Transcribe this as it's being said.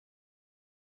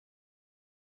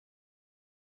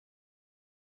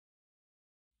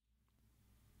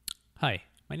Hi,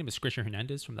 my name is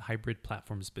Hernandez from the Hybrid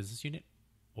Platforms Business Unit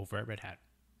over at Red Hat.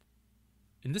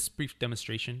 In this brief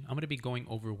demonstration, I'm going to be going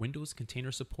over Windows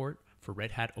container support for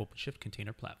Red Hat OpenShift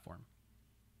Container Platform.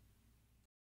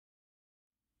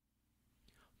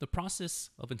 The process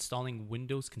of installing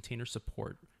Windows container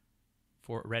support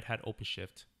for Red Hat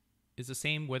OpenShift is the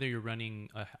same whether you're running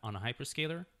on a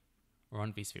hyperscaler or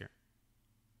on vSphere.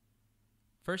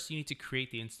 First, you need to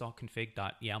create the install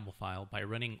config.yaml file by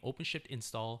running OpenShift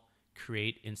install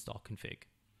create install config.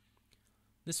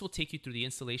 This will take you through the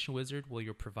installation wizard where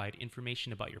you'll provide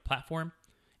information about your platform,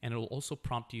 and it will also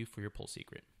prompt you for your pull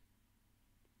secret.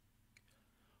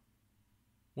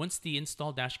 Once the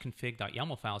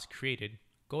install-config.yaml file is created,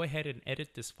 go ahead and edit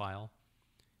this file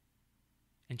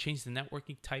and change the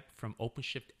networking type from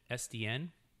OpenShift SDN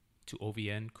to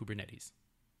OVN Kubernetes.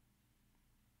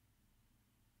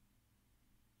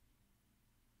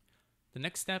 The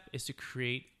next step is to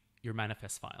create your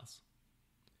manifest files.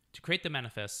 To create the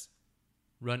manifest,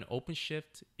 run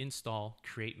OpenShift install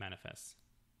create manifest.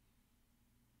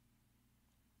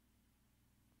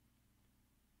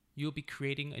 You'll be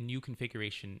creating a new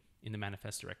configuration in the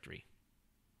manifest directory,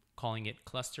 calling it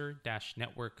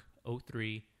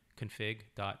cluster-network03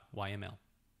 config.yml.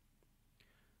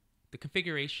 The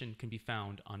configuration can be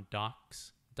found on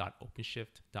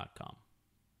docs.openshift.com.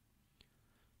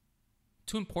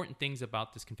 Two important things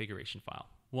about this configuration file.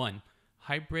 One,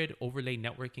 hybrid overlay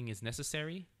networking is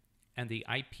necessary, and the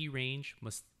IP range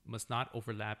must not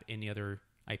overlap any other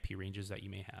IP ranges that you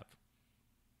may have.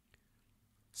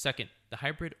 Second, the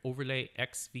hybrid overlay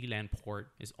X VLAN port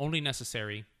is only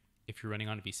necessary if you're running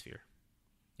on vSphere.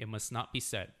 It must not be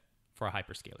set for a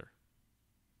hyperscaler.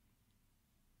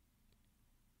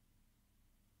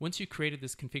 Once you created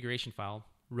this configuration file,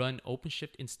 run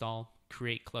OpenShift install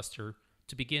create cluster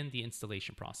to begin the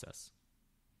installation process.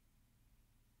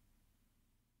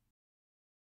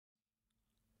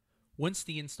 Once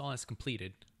the install is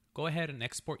completed, go ahead and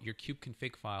export your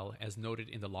kubeconfig file as noted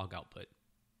in the log output.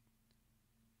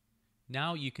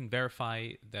 Now you can verify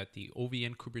that the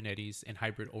OVN Kubernetes and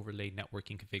hybrid overlay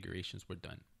networking configurations were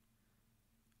done.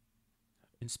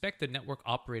 Inspect the network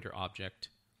operator object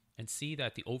and see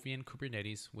that the OVN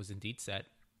Kubernetes was indeed set.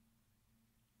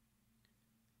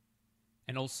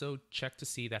 And also check to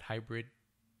see that hybrid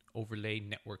overlay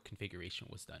network configuration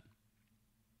was done.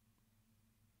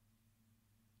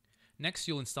 Next,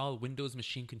 you'll install Windows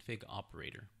Machine Config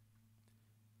Operator.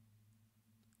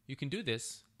 You can do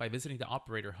this by visiting the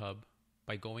Operator Hub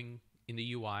by going in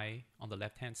the UI on the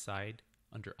left-hand side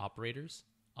under Operators,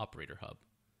 Operator Hub.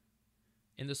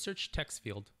 In the search text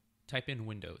field, type in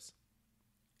Windows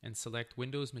and select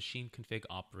Windows Machine Config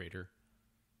Operator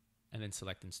and then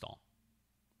select Install.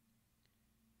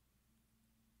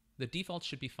 The default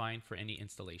should be fine for any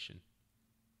installation.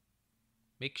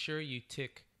 Make sure you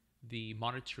tick the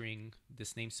monitoring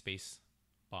this namespace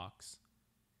box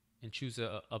and choose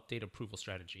a update approval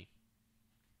strategy.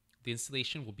 The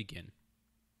installation will begin.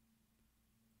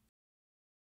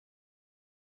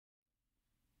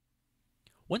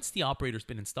 Once the operator has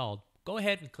been installed, go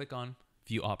ahead and click on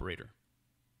View Operator.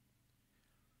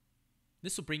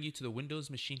 This will bring you to the Windows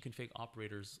Machine Config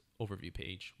Operators overview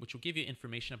page, which will give you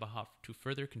information about how to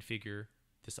further configure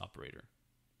this operator.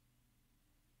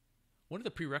 One of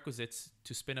the prerequisites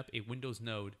to spin up a Windows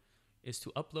node is to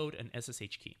upload an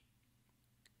SSH key.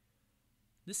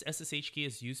 This SSH key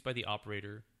is used by the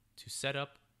operator to set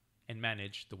up and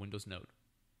manage the Windows node.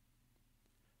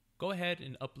 Go ahead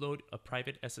and upload a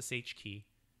private SSH key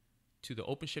to the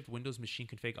OpenShift Windows Machine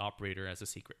Config Operator as a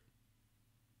secret.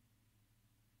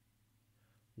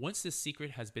 Once this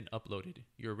secret has been uploaded,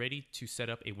 you're ready to set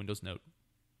up a Windows node.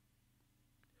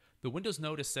 The Windows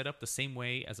node is set up the same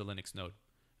way as a Linux node,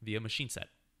 via machine set.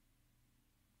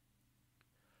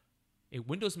 A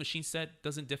Windows machine set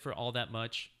doesn't differ all that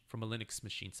much from a Linux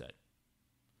machine set.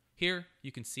 Here,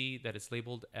 you can see that it's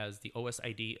labeled as the OS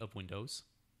ID of Windows,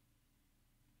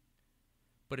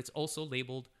 but it's also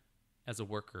labeled as a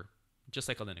worker, just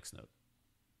like a Linux node.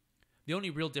 The only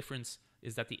real difference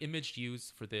is that the image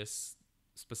used for this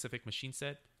specific machine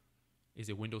set is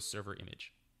a Windows Server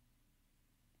image.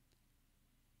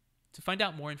 To find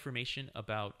out more information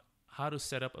about how to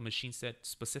set up a machine set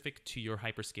specific to your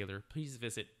hyperscaler, please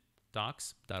visit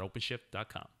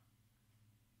docs.openshift.com.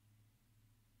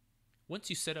 Once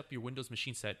you set up your Windows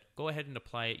machine set, go ahead and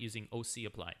apply it using OC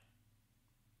Apply.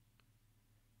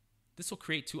 This will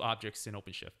create two objects in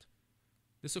OpenShift.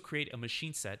 This will create a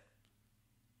machine set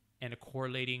and a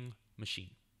correlating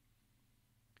machine.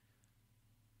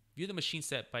 View the machine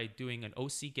set by doing an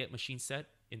OC get machine set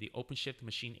in the OpenShift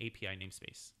machine API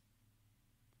namespace.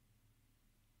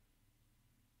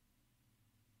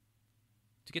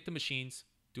 To get the machines,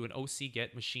 do an OC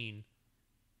get machine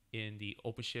in the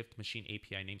OpenShift machine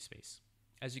API namespace.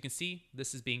 As you can see,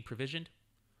 this is being provisioned,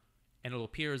 and it will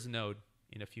appear as a node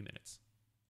in a few minutes.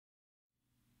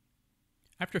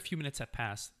 After a few minutes have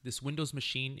passed, this Windows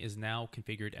machine is now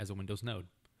configured as a Windows node.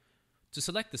 To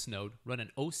select this node, run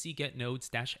an OC get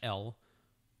nodes-L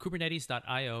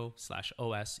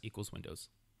kubernetes.io/os equals Windows.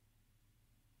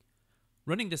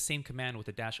 Running this same command with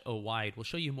a -o wide will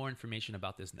show you more information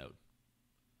about this node.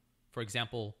 For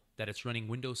example, that it's running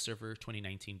Windows Server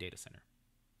 2019 data center.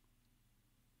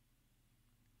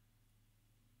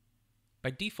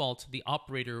 By default, the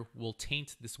operator will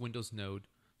taint this Windows node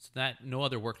so that no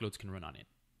other workloads can run on it.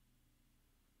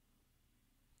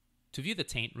 To view the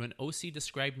taint, run OC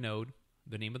describe node,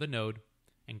 the name of the node,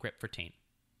 and grep for taint.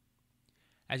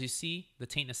 As you see, the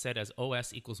taint is set as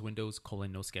OS equals Windows :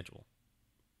 no schedule.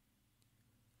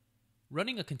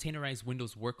 Running a containerized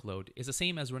Windows workload is the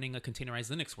same as running a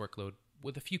containerized Linux workload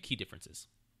with a few key differences.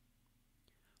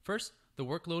 First, the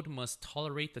workload must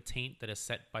tolerate the taint that is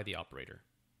set by the operator.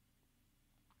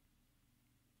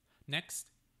 Next,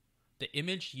 the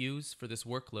image used for this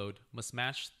workload must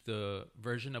match the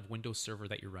version of Windows Server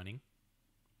that you're running.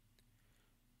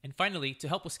 And finally, to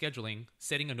help with scheduling,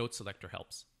 setting a node selector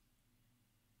helps.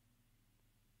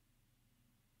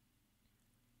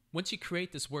 Once you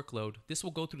create this workload, this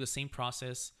will go through the same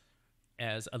process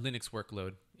as a Linux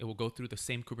workload. It will go through the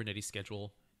same Kubernetes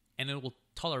schedule, and it will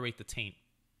tolerate the taint.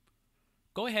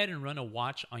 Go ahead and run a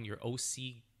watch on your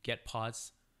OC get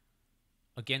pods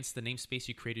against the namespace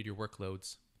you created your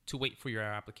workloads to wait for your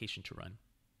application to run.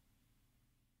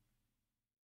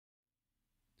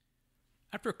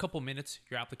 After a couple minutes,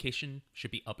 your application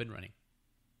should be up and running.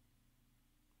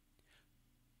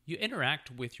 You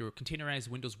interact with your containerized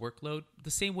Windows workload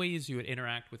the same way as you would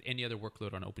interact with any other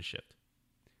workload on OpenShift.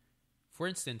 For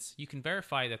instance, you can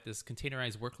verify that this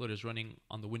containerized workload is running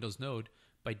on the Windows node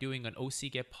by doing an OC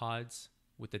get pods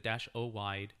with the -o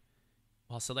wide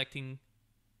while selecting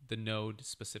the node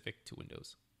specific to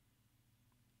Windows.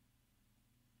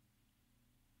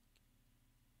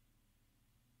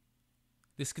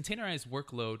 This containerized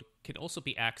workload can also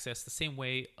be accessed the same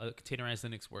way a containerized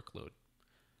Linux workload.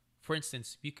 For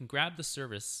instance, you can grab the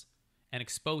service and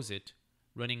expose it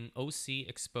running OC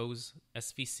expose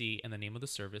svc and the name of the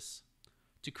service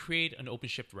to create an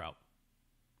OpenShift route.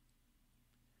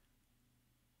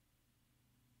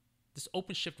 This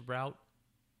OpenShift route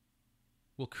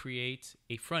will create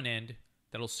a front end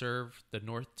that will serve the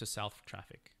north to south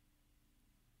traffic.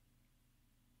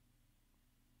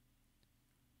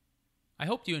 I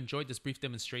hope you enjoyed this brief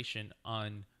demonstration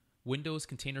on Windows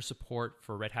container support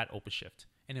for Red Hat OpenShift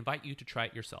and invite you to try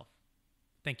it yourself.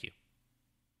 Thank you.